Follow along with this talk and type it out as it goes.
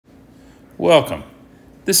Welcome.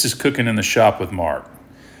 This is Cooking in the Shop with Mark.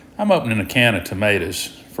 I'm opening a can of tomatoes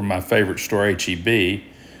from my favorite store, H-E-B,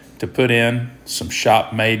 to put in some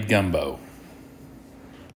shop-made gumbo.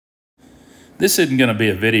 This isn't going to be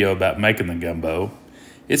a video about making the gumbo.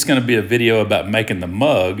 It's going to be a video about making the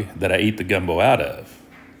mug that I eat the gumbo out of.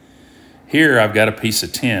 Here I've got a piece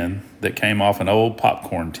of tin that came off an old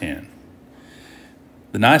popcorn tin.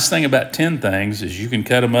 The nice thing about tin things is you can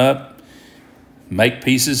cut them up, make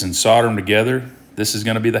pieces and solder them together. This is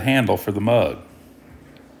going to be the handle for the mug.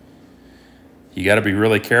 You got to be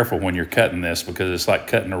really careful when you're cutting this because it's like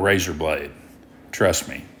cutting a razor blade. Trust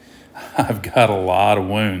me, I've got a lot of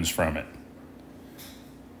wounds from it.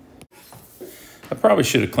 I probably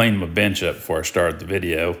should have cleaned my bench up before I started the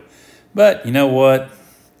video, but you know what?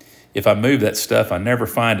 If I move that stuff, I never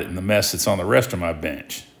find it in the mess that's on the rest of my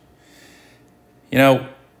bench. You know,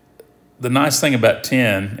 the nice thing about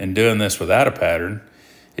tin and doing this without a pattern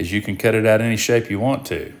is you can cut it out any shape you want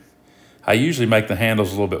to. I usually make the handles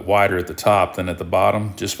a little bit wider at the top than at the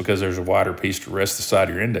bottom just because there's a wider piece to rest the side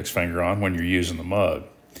of your index finger on when you're using the mug.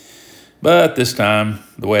 But this time,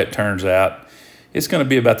 the way it turns out, it's going to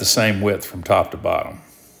be about the same width from top to bottom.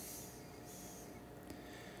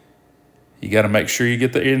 You got to make sure you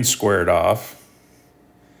get the ends squared off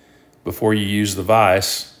before you use the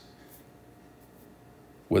vise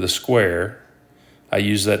with a square. I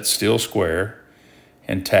use that steel square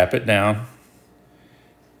and tap it down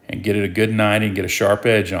and get it a good 90 and get a sharp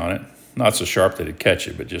edge on it. Not so sharp that it'd catch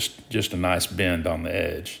it, but just a nice bend on the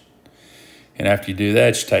edge. And after you do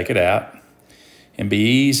that, just take it out and be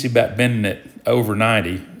easy about bending it over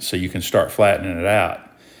 90 so you can start flattening it out.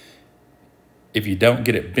 If you don't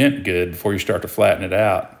get it bent good before you start to flatten it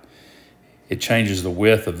out, it changes the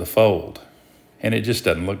width of the fold. And it just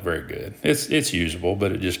doesn't look very good. It's usable,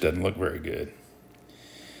 but it just doesn't look very good.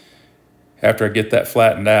 After I get that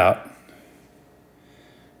flattened out,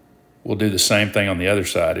 we'll do the same thing on the other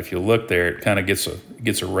side. If you look there, it kind of gets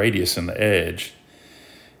a radius in the edge.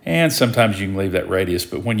 And sometimes you can leave that radius,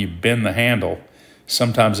 but when you bend the handle,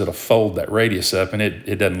 sometimes it'll fold that radius up and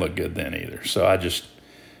it doesn't look good then either. So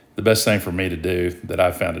the best thing for me to do that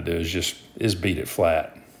I've found to do is beat it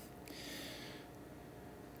flat.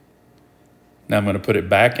 Now I'm going to put it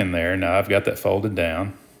back in there. Now I've got that folded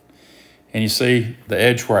down. And you see the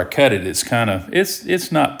edge where I cut it,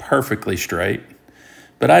 it's not perfectly straight,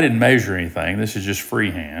 but I didn't measure anything. This is just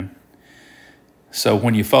freehand. So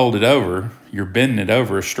when you fold it over, you're bending it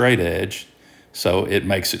over a straight edge, so it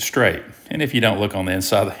makes it straight. And if you don't look on the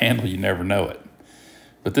inside of the handle, you never know it.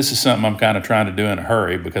 But this is something I'm kind of trying to do in a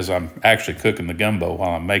hurry because I'm actually cooking the gumbo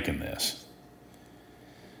while I'm making this.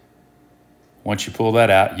 Once you pull that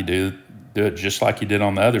out, you do it just like you did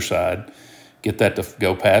on the other side. Get that to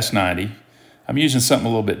go past 90. I'm using something a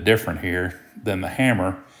little bit different here than the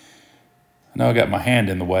hammer. I know I got my hand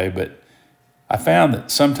in the way, but I found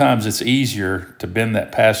that sometimes it's easier to bend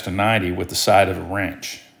that past a 90 with the side of a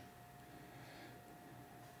wrench.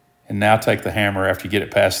 And now take the hammer after you get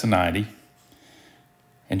it past the 90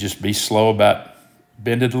 and just be slow about,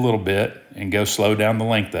 bend it a little bit and go slow down the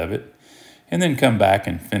length of it, and then come back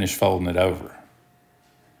and finish folding it over.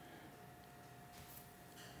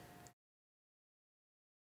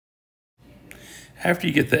 After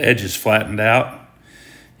you get the edges flattened out,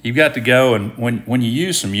 you've got to go, and when you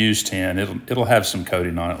use some used tin, it'll have some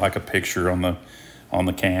coating on it, like a picture on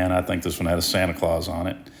the can. I think this one had a Santa Claus on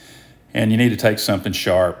it. And you need to take something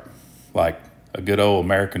sharp, like a good old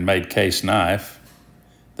American-made case knife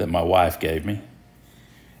that my wife gave me.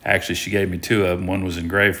 Actually, she gave me two of them. One was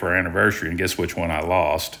engraved for our anniversary, and guess which one I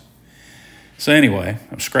lost? So anyway,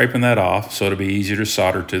 I'm scraping that off so it'll be easier to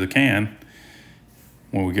solder to the can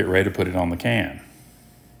when we get ready to put it on the can.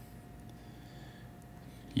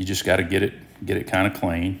 You just got to get it kind of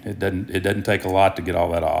clean. It doesn't take a lot to get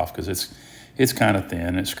all that off because it's kind of thin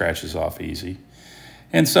and it scratches off easy.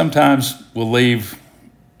 And sometimes we'll leave,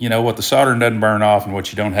 you know, what the soldering doesn't burn off and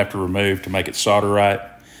what you don't have to remove to make it solder right,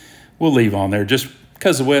 we'll leave on there just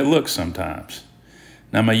because of the way it looks sometimes.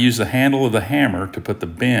 Now I'm going to use the handle of the hammer to put the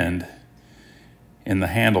bend in the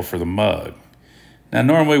handle for the mug. Now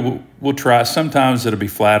normally we'll try, sometimes it'll be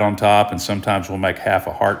flat on top and sometimes we'll make half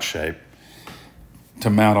a heart shape to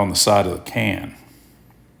mount on the side of the can.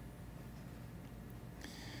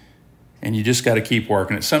 And you just got to keep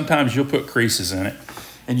working it. Sometimes you'll put creases in it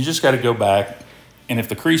and you just got to go back, and if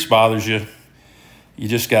the crease bothers you, you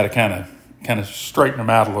just got to kind of straighten them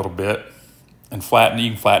out a little bit and flatten. You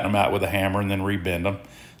can flatten them out with a hammer and then rebend them.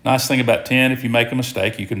 Nice thing about tin, if you make a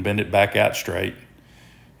mistake, you can bend it back out straight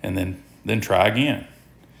and then try again.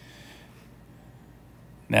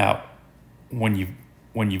 Now, when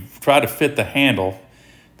you try to fit the handle,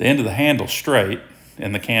 the end of the handle straight,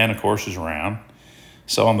 and the can, of course, is round.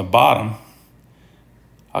 So on the bottom,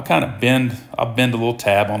 I'll bend a little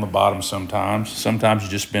tab on the bottom sometimes. Sometimes you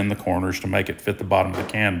just bend the corners to make it fit the bottom of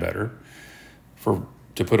the can better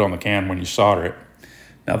to put on the can when you solder it.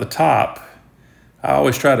 Now the top, I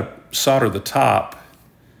always try to solder the top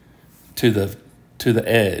to the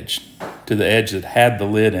edge that had the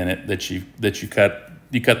lid in it that you cut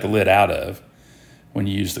the lid out of when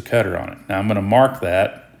you use the cutter on it. Now I'm going to mark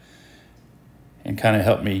that and kind of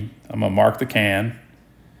help me. I'm going to mark the can,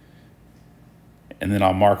 and then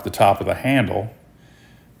I'll mark the top of the handle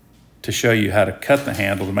to show you how to cut the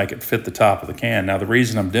handle to make it fit the top of the can. Now the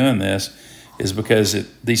reason I'm doing this is because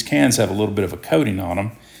these cans have a little bit of a coating on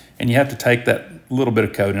them, and you have to take that little bit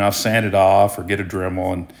of coating off, sand it off, or get a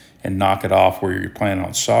Dremel and knock it off where you're planning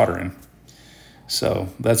on soldering. So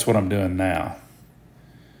that's what I'm doing now.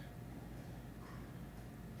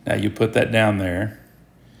 Now you put that down there,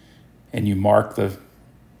 and you mark the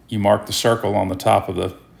circle on the top of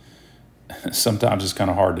the. Sometimes it's kind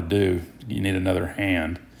of hard to do. You need another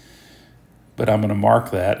hand. But I'm going to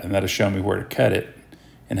mark that, and that'll show me where to cut it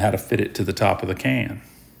and how to fit it to the top of the can.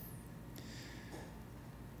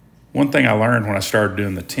 One thing I learned when I started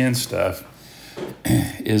doing the tin stuff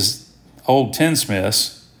is old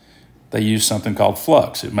tinsmiths, they use something called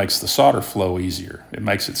flux. It makes the solder flow easier. It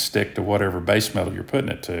makes it stick to whatever base metal you're putting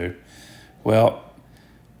it to. Well,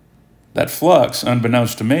 that flux,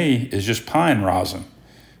 unbeknownst to me, is just pine rosin.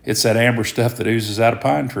 It's that amber stuff that oozes out of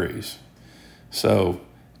pine trees. So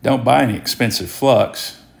don't buy any expensive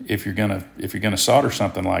flux if you're gonna solder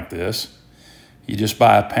something like this. You just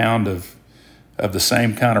buy a pound of the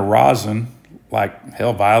same kind of rosin like,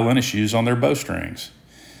 hell, violinists use on their bowstrings.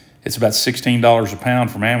 It's about $16 a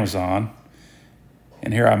pound from Amazon.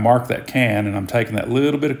 And here I mark that can, and I'm taking that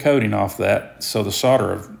little bit of coating off that so the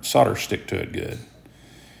solder stick to it good.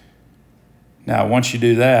 Now, once you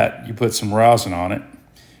do that, you put some rosin on it,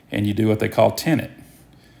 and you do what they call tin it.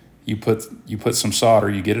 You put some solder,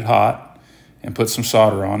 you get it hot, and put some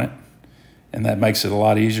solder on it, and that makes it a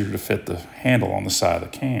lot easier to fit the handle on the side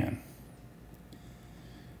of the can.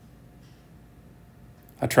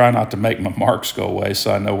 I try not to make my marks go away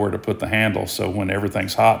so I know where to put the handle, so when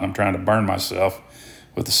everything's hot and I'm trying to burn myself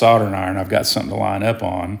with the soldering iron, I've got something to line up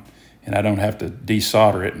on, and I don't have to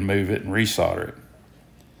desolder it and move it and resolder it.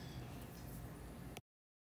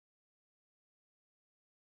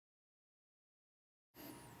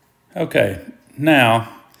 Okay,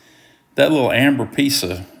 now that little amber piece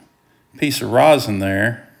of rosin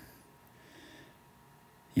there,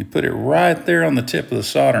 you put it right there on the tip of the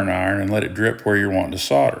soldering iron and let it drip where you're wanting to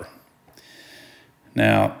solder.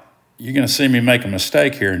 Now, you're going to see me make a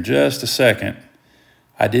mistake here in just a second.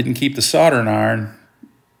 I didn't keep the soldering iron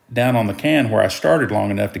down on the can where I started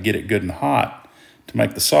long enough to get it good and hot to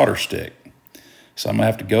make the solder stick. So I'm going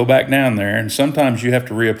to have to go back down there, and sometimes you have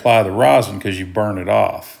to reapply the rosin because you burn it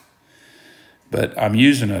off. But I'm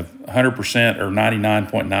using a 100% or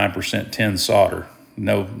 99.9% tin solder,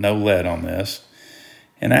 no lead on this.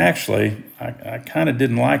 And actually, I kind of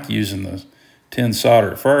didn't like using the tin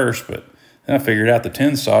solder at first, but then I figured out the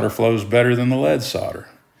tin solder flows better than the lead solder,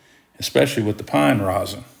 especially with the pine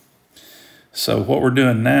rosin. So what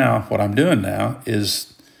I'm doing now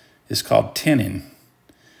is called tinning.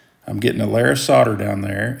 I'm getting a layer of solder down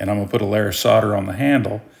there, and I'm going to put a layer of solder on the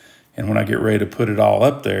handle. And when I get ready to put it all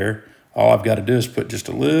up there, all I've got to do is put just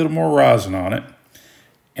a little more rosin on it,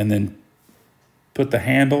 and then put the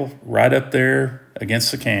handle right up there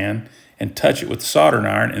against the can and touch it with the soldering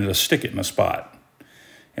iron, and it'll stick it in a spot.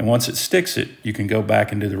 And once it sticks it, you can go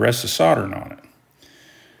back and do the rest of the soldering on it.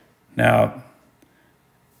 Now,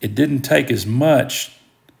 it didn't take as much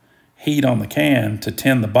heat on the can to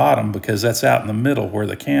tin the bottom because that's out in the middle where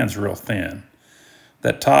the can's real thin.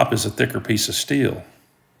 That top is a thicker piece of steel.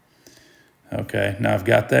 Okay, now I've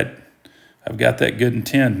got that good and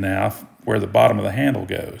tinned now where the bottom of the handle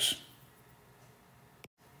goes.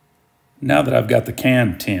 Now that I've got the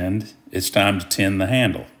can tinned, it's time to tin the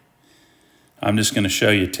handle. I'm just going to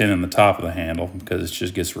show you tinning the top of the handle because it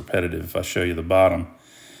just gets repetitive if I show you the bottom.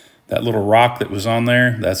 That little rock that was on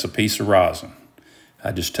there, that's a piece of rosin.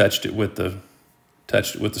 I just touched it with the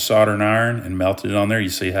soldering iron and melted it on there. You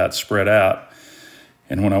see how it's spread out.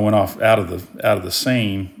 And when I went off out of the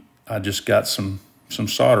seam, I just got some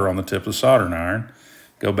solder on the tip of the soldering iron.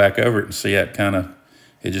 Go back over it and see how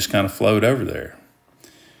it just kind of flowed over there.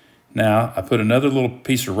 Now, I put another little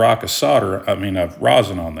piece of rosin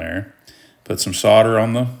on there, put some solder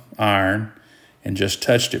on the iron, and just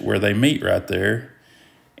touched it where they meet right there.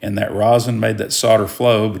 And that rosin made that solder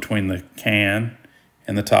flow between the can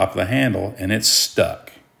and the top of the handle, and it's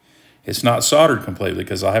stuck. It's not soldered completely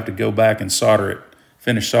because I'll have to go back and solder it,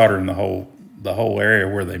 finish soldering the whole area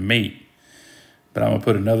where they meet. But I'm gonna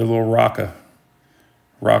put another little rock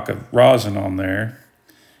of rosin on there,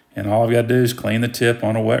 and all I've got to do is clean the tip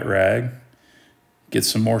on a wet rag, get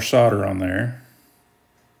some more solder on there,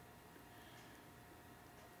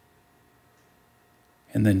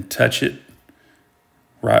 and then touch it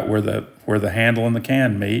right where the handle and the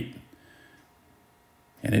can meet,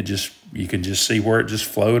 and you can just see where it just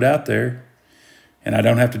flowed out there, and I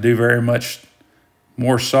don't have to do very much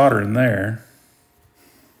more soldering there.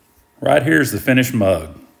 Right here's the finished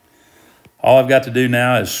mug. All I've got to do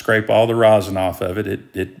now is scrape all the rosin off of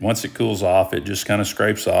it. Once it cools off, it just kind of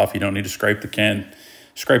scrapes off. You don't need to scrape the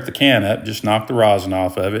can up. Just knock the rosin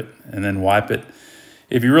off of it and then wipe it.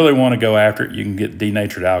 If you really want to go after it, you can get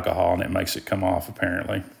denatured alcohol, and it makes it come off,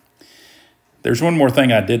 apparently. There's one more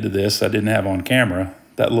thing I did to this I didn't have on camera.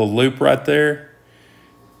 That little loop right there,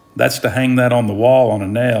 that's to hang that on the wall on a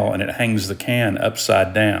nail, and it hangs the can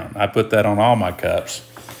upside down. I put that on all my cups,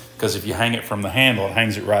 because if you hang it from the handle, it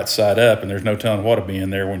hangs it right side up, and there's no telling what'll be in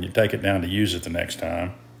there when you take it down to use it the next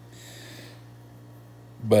time.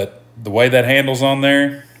 But the way that handle's on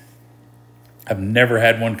there, I've never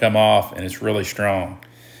had one come off, and it's really strong.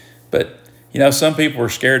 But, you know, some people are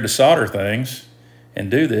scared to solder things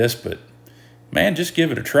and do this, but man, just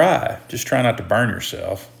give it a try. Just try not to burn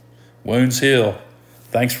yourself. Wounds heal.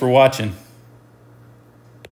 Thanks for watching.